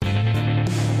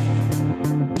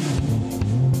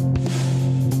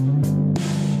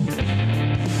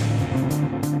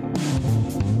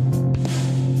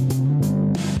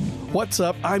What's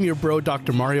up? I'm your bro,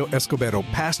 Dr. Mario Escobedo,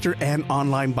 pastor and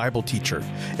online Bible teacher.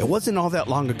 It wasn't all that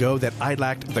long ago that I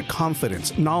lacked the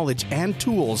confidence, knowledge, and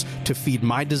tools to feed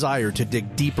my desire to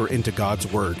dig deeper into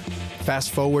God's Word.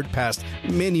 Fast forward past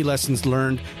many lessons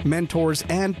learned, mentors,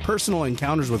 and personal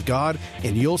encounters with God,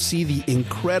 and you'll see the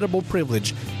incredible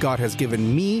privilege God has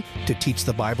given me to teach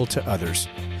the Bible to others.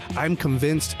 I'm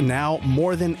convinced now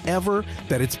more than ever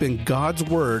that it's been God's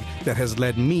Word that has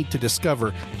led me to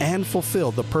discover and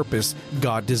fulfill the purpose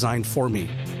God designed for me.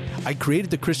 I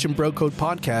created the Christian Bro Code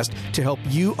podcast to help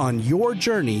you on your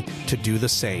journey to do the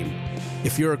same.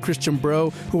 If you're a Christian bro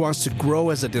who wants to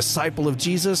grow as a disciple of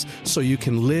Jesus so you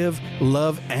can live,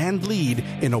 love, and lead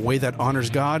in a way that honors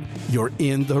God, you're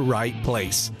in the right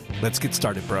place. Let's get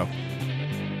started, bro.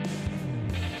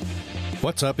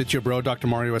 What's up? It's your bro, Dr.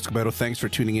 Mario Escobedo. Thanks for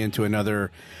tuning in to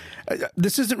another.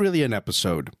 This isn't really an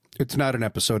episode. It's not an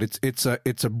episode. It's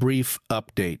a brief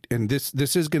update, and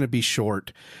this is going to be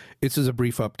short. This is a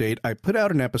brief update. I put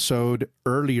out an episode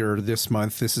earlier this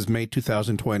month. This is May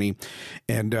 2020,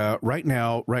 and right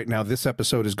now, this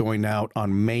episode is going out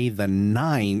on May the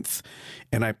 9th,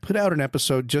 and I put out an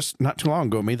episode just not too long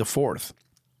ago, May the 4th.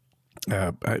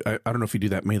 I don't know if you do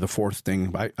that May the 4th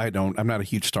thing. I don't. I'm not a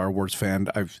huge Star Wars fan.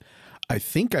 I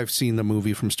think I've seen the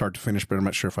movie from start to finish, but I'm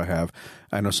not sure if I have.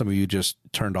 I know some of you just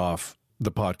turned off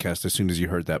the podcast as soon as you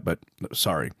heard that, but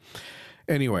sorry.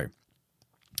 Anyway,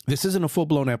 this isn't a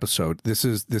full-blown episode. This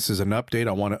is an update.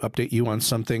 I want to update you on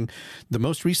something. The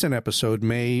most recent episode,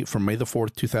 from May the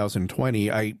 4th,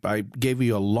 2020, I gave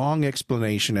you a long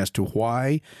explanation as to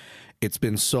why it's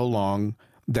been so long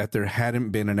that there hadn't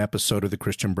been an episode of the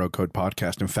Christian Bro Code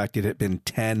podcast. In fact, it had been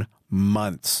 10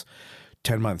 months.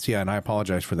 10 months, yeah, and I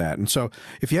apologize for that. And so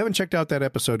if you haven't checked out that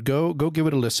episode, go give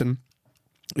it a listen.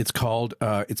 It's called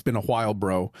It's Been a While,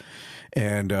 Bro,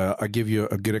 and I give you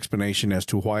a good explanation as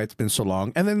to why it's been so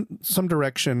long, and then some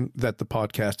direction that the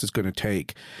podcast is going to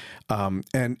take.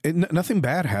 Nothing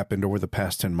bad happened over the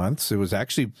past 10 months. It was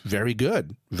actually very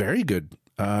good, very good.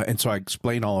 And so I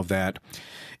explain all of that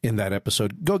in that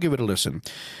episode. Go give it a listen.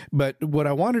 But what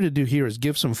I wanted to do here is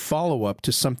give some follow-up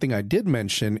to something I did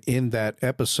mention in that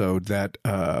episode that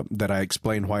I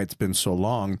explained why it's been so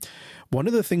long. One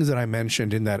of the things that I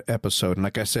mentioned in that episode, and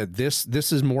like I said, this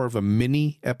is more of a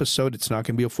mini episode. It's not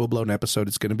going to be a full-blown episode.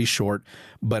 It's going to be short,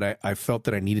 but I felt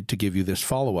that I needed to give you this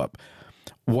follow-up.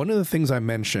 One of the things I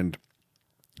mentioned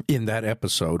in that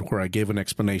episode where I gave an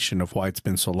explanation of why it's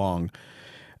been so long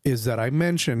is that I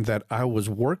mentioned that I was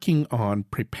working on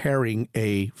preparing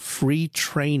a free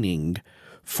training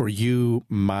for you,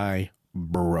 my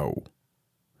bro.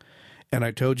 And I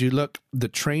told you, look, the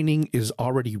training is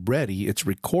already ready. It's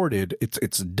recorded.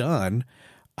 It's done.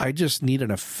 I just need an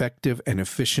effective and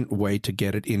efficient way to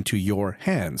get it into your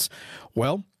hands.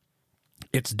 Well,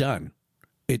 it's done.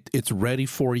 It's ready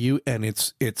for you, and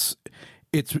it's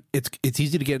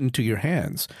easy to get into your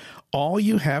hands. All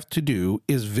you have to do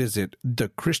is visit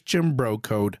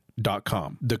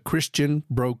thechristianbrocode.com.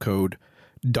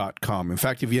 Thechristianbrocode.com. In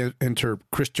fact, if you enter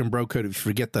Christian Bro Code, if you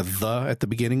forget the at the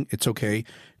beginning, it's okay.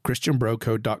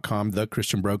 christianbrocode.com,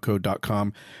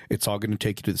 thechristianbrocode.com. It's all going to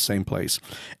take you to the same place.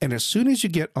 And as soon as you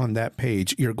get on that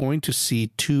page, you're going to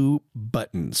see two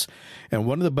buttons. And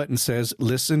one of the buttons says,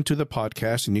 listen to the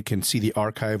podcast, and you can see the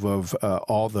archive of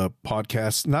all the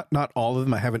podcasts. Not all of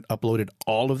them. I haven't uploaded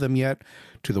all of them yet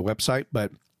to the website,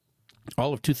 but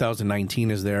all of 2019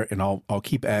 is there, and I'll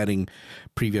keep adding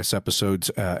previous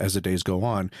episodes as the days go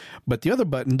on. But the other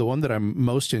button, the one that I'm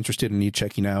most interested in you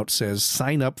checking out, says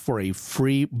sign up for a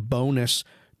free bonus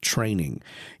training.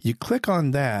 You click on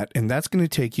that, and that's going to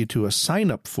take you to a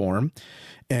sign-up form,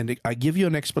 and I give you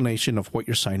an explanation of what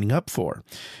you're signing up for.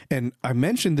 And I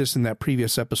mentioned this in that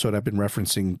previous episode I've been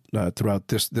referencing throughout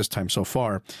this time so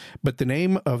far, but the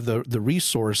name of the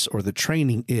resource or the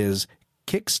training is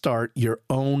Kickstart Your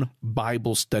Own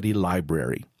Bible Study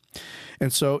Library.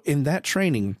 And so in that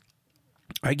training,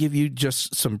 I give you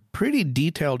just some pretty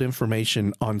detailed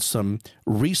information on some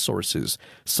resources,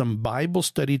 some Bible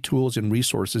study tools and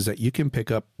resources that you can pick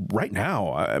up right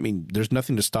now. I mean, there's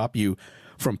nothing to stop you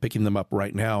from picking them up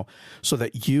right now so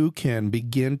that you can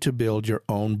begin to build your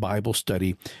own Bible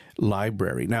study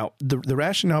library. Now, the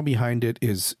rationale behind it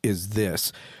is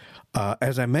this.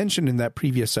 As I mentioned in that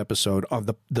previous episode,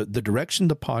 of the direction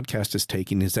the podcast is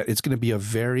taking is that it's going to be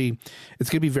very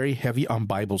heavy on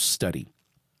Bible study.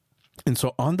 And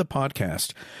so on the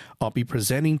podcast, I'll be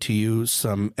presenting to you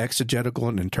some exegetical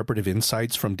and interpretive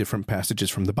insights from different passages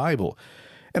from the Bible.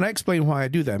 And I explain why I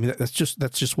do that. I mean, that's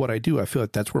just what I do. I feel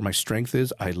like that's where my strength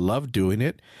is. I love doing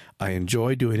it. I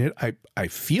enjoy doing it. I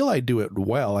feel I do it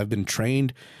well. I've been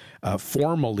trained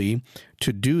formally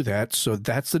to do that. So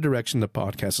that's the direction the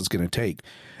podcast is going to take.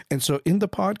 And so in the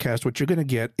podcast, what you're going to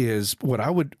get is what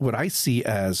I see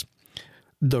as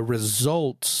the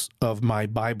results of my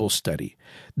Bible study,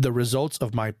 the results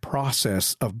of my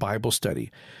process of Bible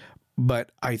study.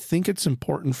 But I think it's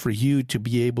important for you to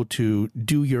be able to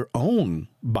do your own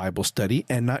Bible study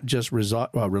and not just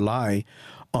rely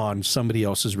on somebody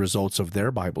else's results of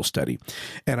their Bible study.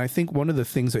 And I think one of the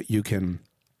things that you can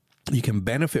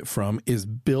benefit from is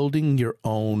building your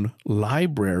own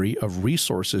library of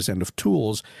resources and of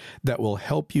tools that will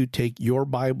help you take your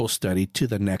Bible study to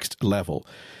the next level.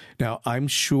 Now, I'm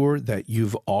sure that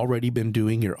you've already been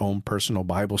doing your own personal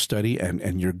Bible study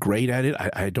and you're great at it.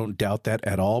 I don't doubt that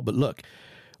at all. But look,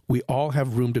 we all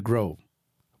have room to grow,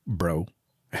 bro.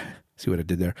 See what I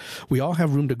did there? We all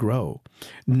have room to grow.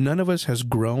 None of us has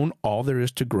grown all there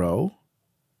is to grow.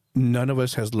 None of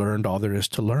us has learned all there is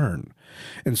to learn.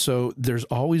 And so there's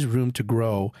always room to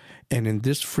grow. And in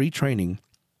this free training,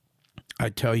 I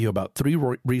tell you about 3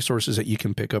 resources that you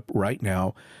can pick up right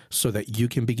now so that you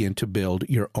can begin to build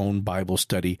your own Bible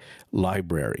study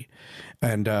library.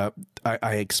 And I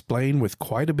explain with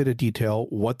quite a bit of detail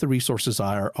what the resources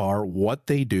are, what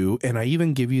they do, and I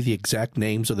even give you the exact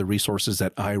names of the resources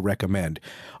that I recommend.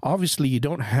 Obviously, you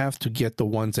don't have to get the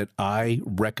ones that I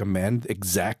recommend,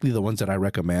 exactly the ones that I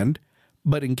recommend,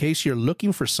 but in case you're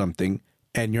looking for something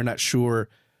and you're not sure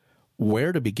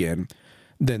where to begin,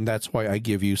 then that's why I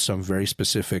give you some very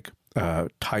specific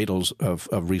titles of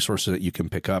resources that you can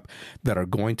pick up that are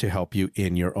going to help you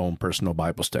in your own personal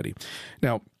Bible study.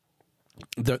 Now,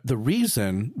 the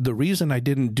reason I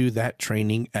didn't do that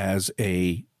training as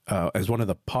one of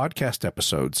the podcast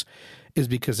episodes is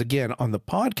because, again, on the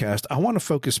podcast, I want to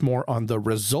focus more on the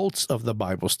results of the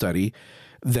Bible study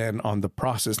than on the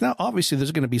process. Now, obviously,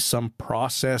 there's going to be some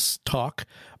process talk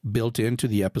built into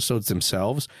the episodes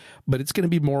themselves, but it's going to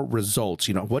be more results.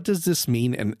 You know, what does this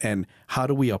mean and how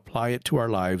do we apply it to our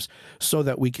lives so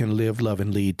that we can live, love,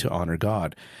 and lead to honor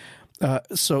God?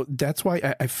 So that's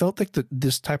why I felt like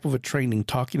this type of a training,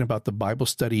 talking about the Bible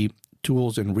study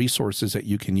tools and resources that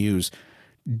you can use,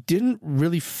 didn't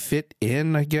really fit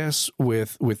in, I guess,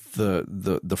 with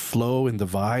the flow and the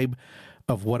vibe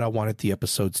of what I wanted the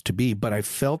episodes to be. But I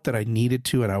felt that I needed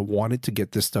to, and I wanted to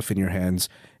get this stuff in your hands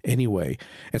anyway.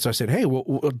 And so I said, hey,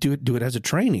 we'll do it as a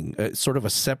training, sort of a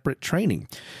separate training.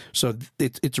 So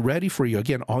it's ready for you.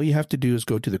 Again, all you have to do is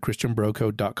go to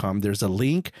thechristianbrocode.com. There's a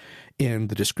link in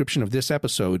the description of this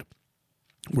episode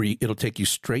where it'll take you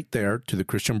straight there to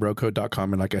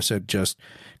thechristianbrocode.com. And like I said, just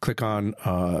click on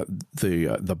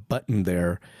the button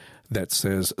there that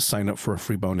says sign up for a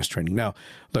free bonus training. Now,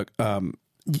 look,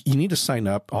 you need to sign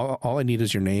up. All I need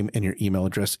is your name and your email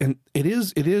address. And it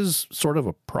is sort of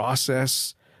a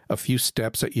process, a few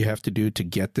steps that you have to do to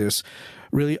get this.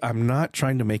 Really, I'm not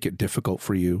trying to make it difficult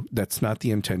for you. That's not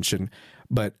the intention.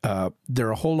 But there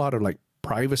are a whole lot of like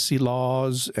privacy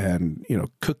laws and,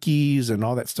 cookies and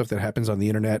all that stuff that happens on the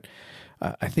internet.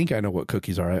 I think I know what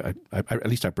cookies are. At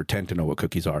least I pretend to know what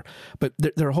cookies are. But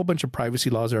there are a whole bunch of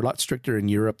privacy laws. They're a lot stricter in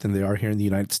Europe than they are here in the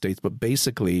United States. But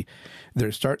basically,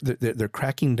 they're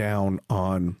cracking down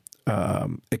on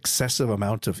excessive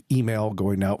amounts of email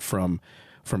going out from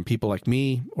people like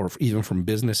me, or even from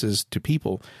businesses to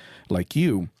people like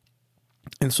you.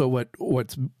 And so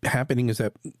what's happening is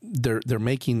that they're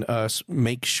making us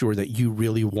make sure that you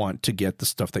really want to get the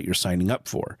stuff that you're signing up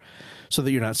for, so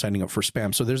that you're not signing up for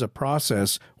spam. So there's a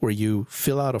process where you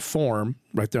fill out a form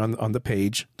right there on the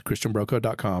page,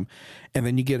 thechristianbrocode.com, and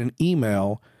then you get an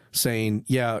email saying,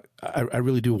 yeah, I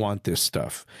really do want this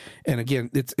stuff. And again,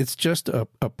 it's just a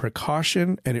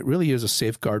precaution, and it really is a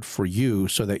safeguard for you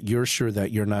so that you're sure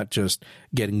that you're not just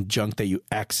getting junk that you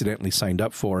accidentally signed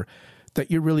up for, that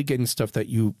you're really getting stuff that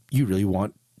you really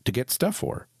want to get stuff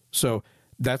for. So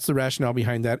that's the rationale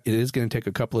behind that. It is going to take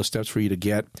a couple of steps for you to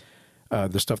get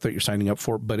the stuff that you're signing up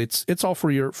for, but it's all for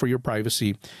your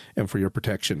privacy and for your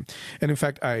protection. And in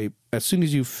fact, as soon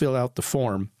as you fill out the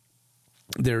form,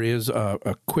 there is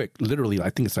a quick, literally,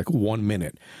 I think it's like 1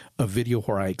 minute, a video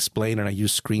where I explain and I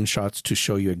use screenshots to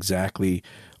show you exactly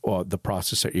the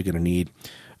process that you're going to need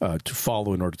to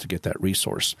follow in order to get that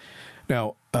resource.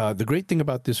 Now, the great thing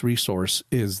about this resource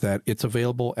is that it's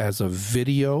available as a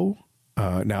video.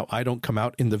 Now, I don't come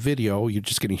out in the video. You're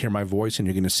just going to hear my voice and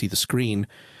you're going to see the screen.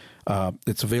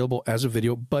 It's available as a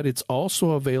video, but it's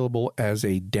also available as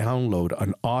a download,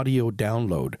 an audio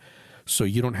download. So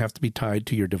you don't have to be tied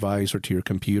to your device or to your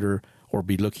computer or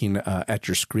be looking at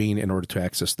your screen in order to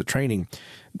access the training.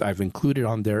 I've included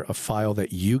on there a file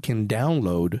that you can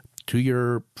download to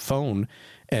your phone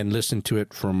and listen to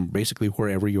it from basically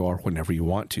wherever you are, whenever you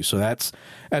want to. So that's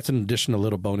an additional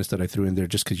little bonus that I threw in there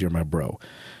just because you're my bro.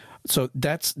 So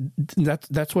that's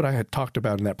what I had talked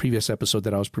about in that previous episode,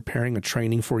 that I was preparing a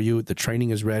training for you. The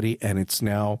training is ready, and it's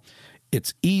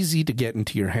easy to get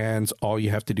into your hands. All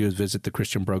you have to do is visit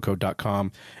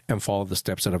thechristianbrocode.com and follow the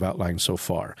steps that I've outlined so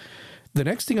far. The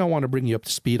next thing I want to bring you up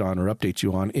to speed on, or update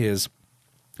you on, is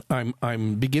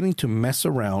I'm beginning to mess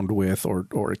around with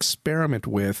or experiment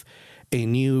with a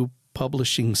new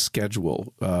publishing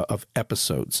schedule of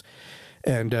episodes.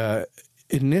 And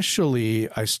initially,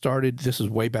 I started, this is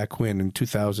way back when, in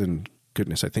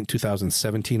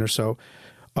 2017 or so,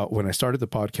 when I started the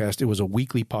podcast. It was a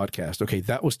weekly podcast. Okay,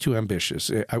 that was too ambitious.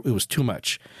 It was too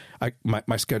much.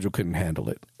 My schedule couldn't handle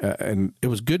it. And it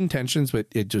was good intentions, but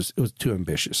it was too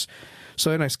ambitious. So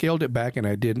then I scaled it back, and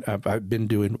I've been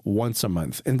doing once a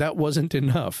month, and that wasn't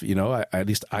enough. At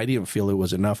least I didn't feel it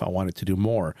was enough. I wanted to do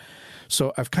more.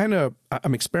 So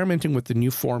I'm experimenting with the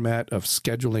new format of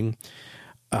scheduling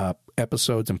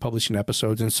episodes and publishing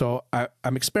episodes. And so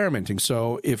I'm experimenting.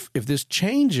 So if this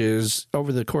changes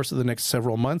over the course of the next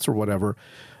several months or whatever,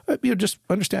 just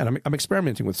understand I'm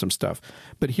experimenting with some stuff.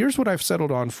 But here's what I've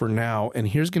settled on for now. And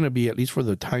here's going to be, at least for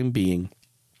the time being,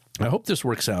 I hope this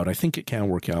works out. I think it can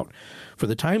work out. For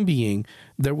the time being,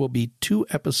 there will be 2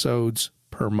 episodes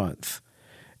per month.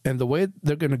 And the way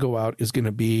they're going to go out is going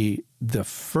to be the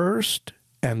first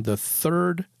and the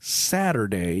third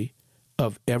Saturday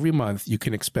of every month. You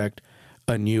can expect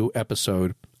a new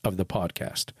episode of the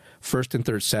podcast, first and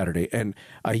third Saturday. And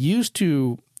I used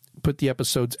to put the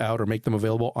episodes out or make them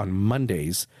available on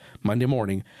Monday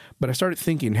morning. But I started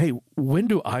thinking, hey, when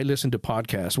do I listen to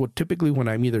podcasts? Well, typically when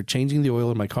I'm either changing the oil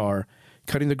in my car,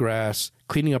 cutting the grass,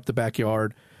 cleaning up the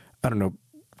backyard, I don't know,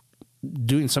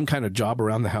 doing some kind of job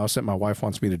around the house that my wife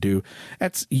wants me to do.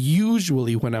 That's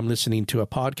usually when I'm listening to a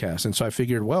podcast. And so I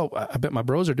figured, well, I bet my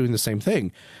bros are doing the same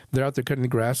thing. They're out there cutting the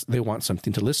grass. They want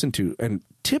something to listen to. And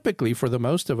typically, for the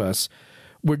most of us,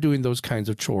 we're doing those kinds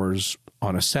of chores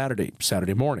on a Saturday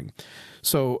morning.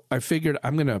 So I figured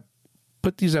I'm going to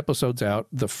put these episodes out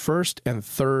the first and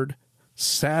third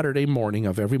Saturday morning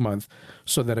of every month,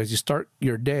 so that as you start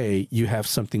your day, you have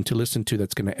something to listen to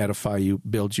that's going to edify you,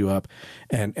 build you up,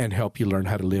 and help you learn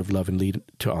how to live, love, and lead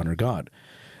to honor God.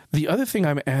 The other thing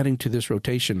I'm adding to this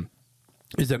rotation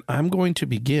is that I'm going to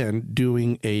begin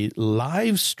doing a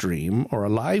live stream or a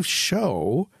live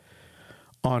show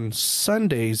on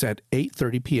Sundays at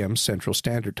 8:30 p.m. Central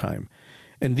Standard Time.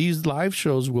 And these live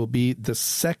shows will be the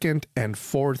second and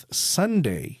fourth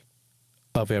Sunday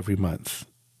of every month.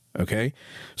 Okay?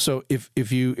 So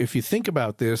if you think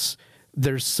about this,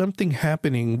 there's something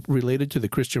happening related to the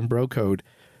Christian Bro Code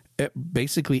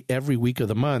basically every week of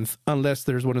the month, unless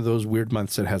there's one of those weird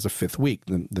months that has a 5th week,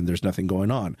 then there's nothing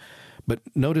going on. But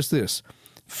notice this.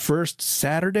 First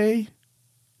Saturday,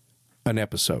 an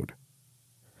episode.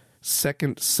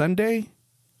 Second Sunday,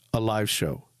 a live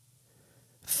show.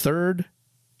 Third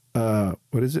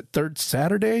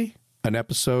Saturday, an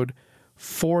episode.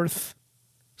 Fourth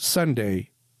Sunday,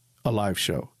 a live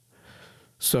show.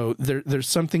 So there's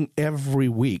something every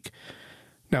week.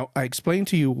 Now, I explained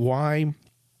to you why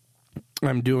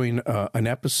I'm doing an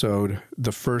episode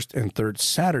the first and third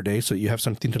Saturday, so you have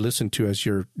something to listen to as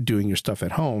you're doing your stuff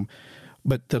at home.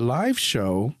 But the live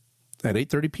show at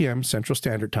 8:30 p.m. Central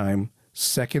Standard Time,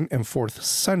 second and fourth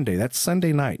Sunday, that's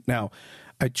Sunday night. Now,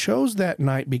 I chose that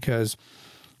night because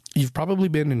you've probably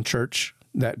been in church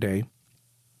that day.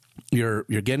 You're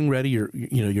getting ready.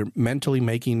 You're mentally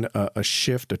making a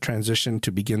shift, a transition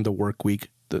to begin the work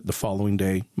week the following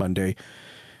day, Monday.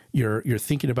 You're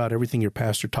thinking about everything your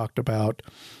pastor talked about,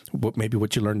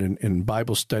 what you learned in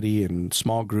Bible study and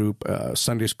small group,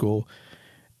 Sunday school,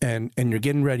 and you're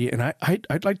getting ready. And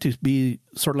I'd like to be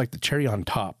sort of like the cherry on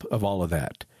top of all of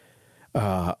that.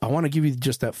 I want to give you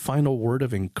just that final word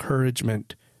of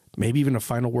encouragement, maybe even a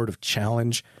final word of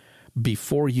challenge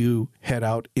before you head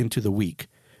out into the week,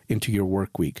 into your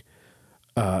work week.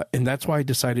 And that's why I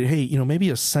decided, hey, maybe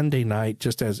a Sunday night,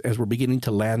 just as we're beginning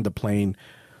to land the plane,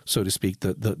 so to speak,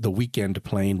 the weekend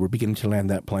plane, we're beginning to land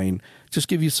that plane, just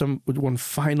give you one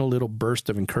final little burst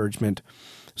of encouragement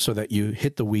so that you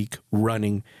hit the week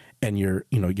running and your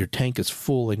tank is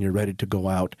full and you're ready to go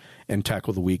out and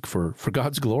tackle the week for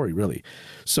God's glory, really.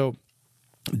 So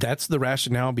that's the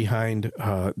rationale behind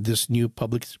this new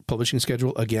publishing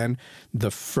schedule. Again,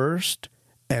 the first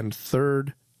and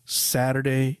third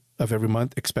Saturday of every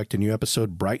month, expect a new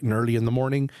episode bright and early in the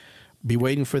morning. Be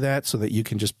waiting for that so that you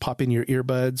can just pop in your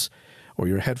earbuds or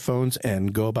your headphones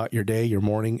and go about your day, your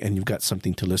morning, and you've got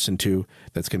something to listen to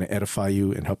that's going to edify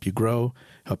you and help you grow,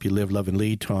 help you live, love, and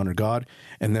lead to honor God.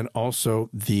 And then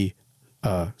also the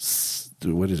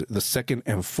second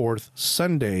and fourth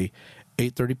Sunday,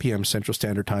 8:30 p.m. Central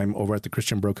Standard Time over at the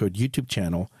Christian Bro Code YouTube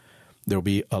channel. There'll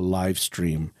be a live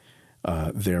stream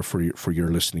there for your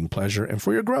listening pleasure and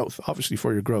for your growth, obviously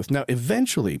for your growth. Now,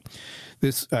 eventually,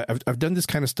 I've done this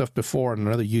kind of stuff before on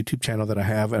another YouTube channel that I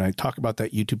have, and I talk about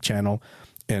that YouTube channel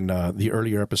in the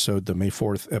earlier episode, the May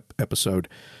 4th episode.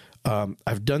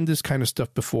 I've done this kind of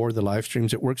stuff before, the live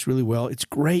streams. It works really well. It's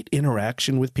great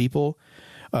interaction with people.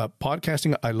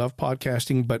 Podcasting, I love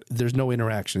podcasting, but there's no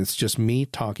interaction. It's just me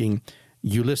talking,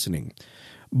 you listening.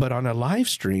 But on a live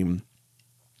stream,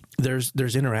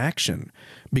 there's interaction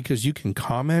because you can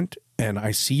comment, and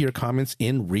I see your comments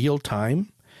in real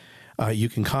time. You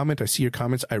can comment. I see your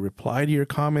comments. I reply to your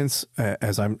comments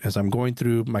as I'm going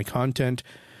through my content.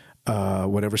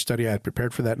 Whatever study I had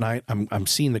prepared for that night, I'm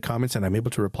seeing the comments, and I'm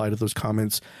able to reply to those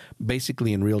comments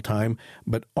basically in real time.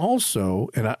 But also,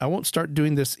 and I won't start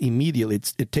doing this immediately.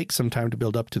 It takes some time to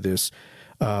build up to this.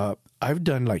 I've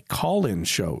done like call-in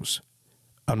shows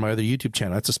on my other YouTube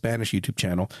channel. That's a Spanish YouTube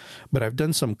channel. But I've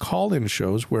done some call-in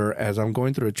shows where as I'm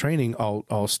going through a training,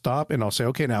 I'll stop and I'll say,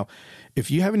 okay, now, if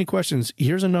you have any questions,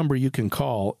 here's a number you can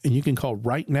call, and you can call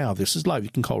right now. This is live.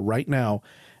 You can call right now,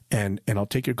 and I'll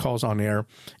take your calls on air,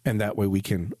 and that way we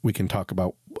can talk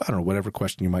about, I don't know, whatever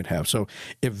question you might have. So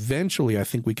eventually, I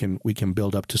think we can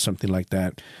build up to something like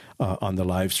that on the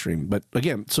live stream. But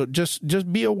again, so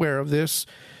just be aware of this.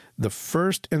 The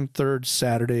first and third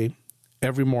Saturday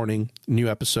every morning, new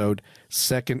episode.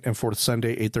 Second and fourth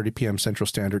Sunday, 8:30 p.m. Central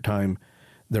Standard Time,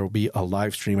 there will be a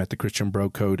live stream at the Christian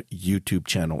Bro Code YouTube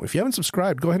channel. If you haven't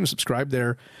subscribed, go ahead and subscribe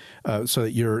there so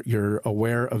that you're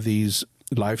aware of these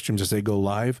live streams as they go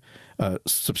live.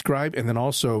 Subscribe, and then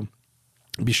also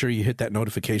be sure you hit that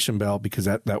notification bell, because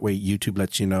that way YouTube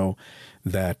lets you know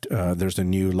that there's a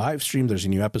new live stream, there's a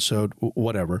new episode,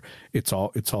 whatever. It's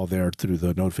all there through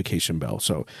the notification bell.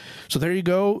 So there you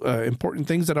go. Important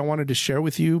things that I wanted to share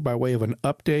with you by way of an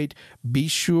update. Be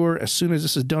sure, as soon as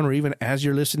this is done, or even as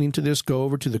you're listening to this, go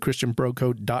over to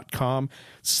thechristianbrocode.com,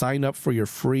 sign up for your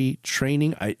free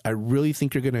training. I really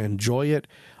think you're going to enjoy it.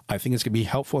 I think it's going to be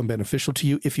helpful and beneficial to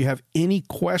you. If you have any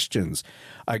questions,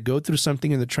 I go through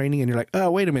something in the training and you're like,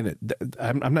 oh, wait a minute,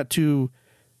 I'm not too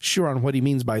sure on what he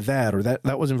means by that, or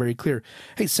that wasn't very clear.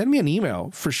 Hey, send me an email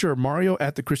for sure,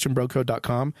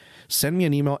 mario@thechristianbrocode.com. Send me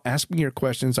an email, ask me your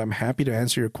questions. I'm happy to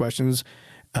answer your questions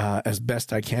as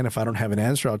best I can. If I don't have an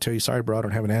answer, I'll tell you, sorry, bro, I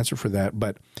don't have an answer for that.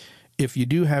 But if you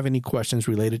do have any questions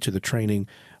related to the training,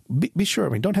 be sure,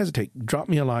 don't hesitate. Drop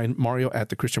me a line,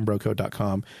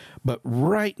 mario@thechristianbrocode.com. But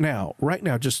right now,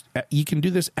 just, you can do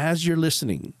this as you're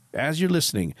listening.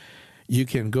 You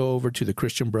can go over to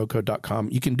thechristianbrocode.com.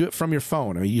 You can do it from your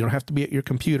phone. You don't have to be at your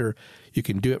computer. You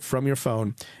can do it from your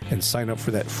phone and sign up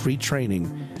for that free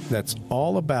training that's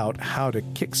all about how to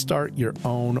kickstart your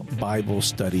own Bible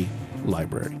study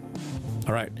library.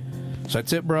 All right. So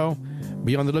that's it, bro.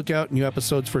 Be on the lookout. New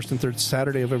episodes first and third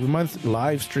Saturday of every month.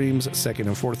 Live streams second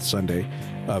and fourth Sunday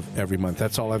of every month.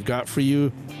 That's all I've got for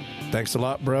you. Thanks a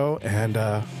lot, bro, and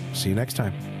see you next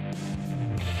time.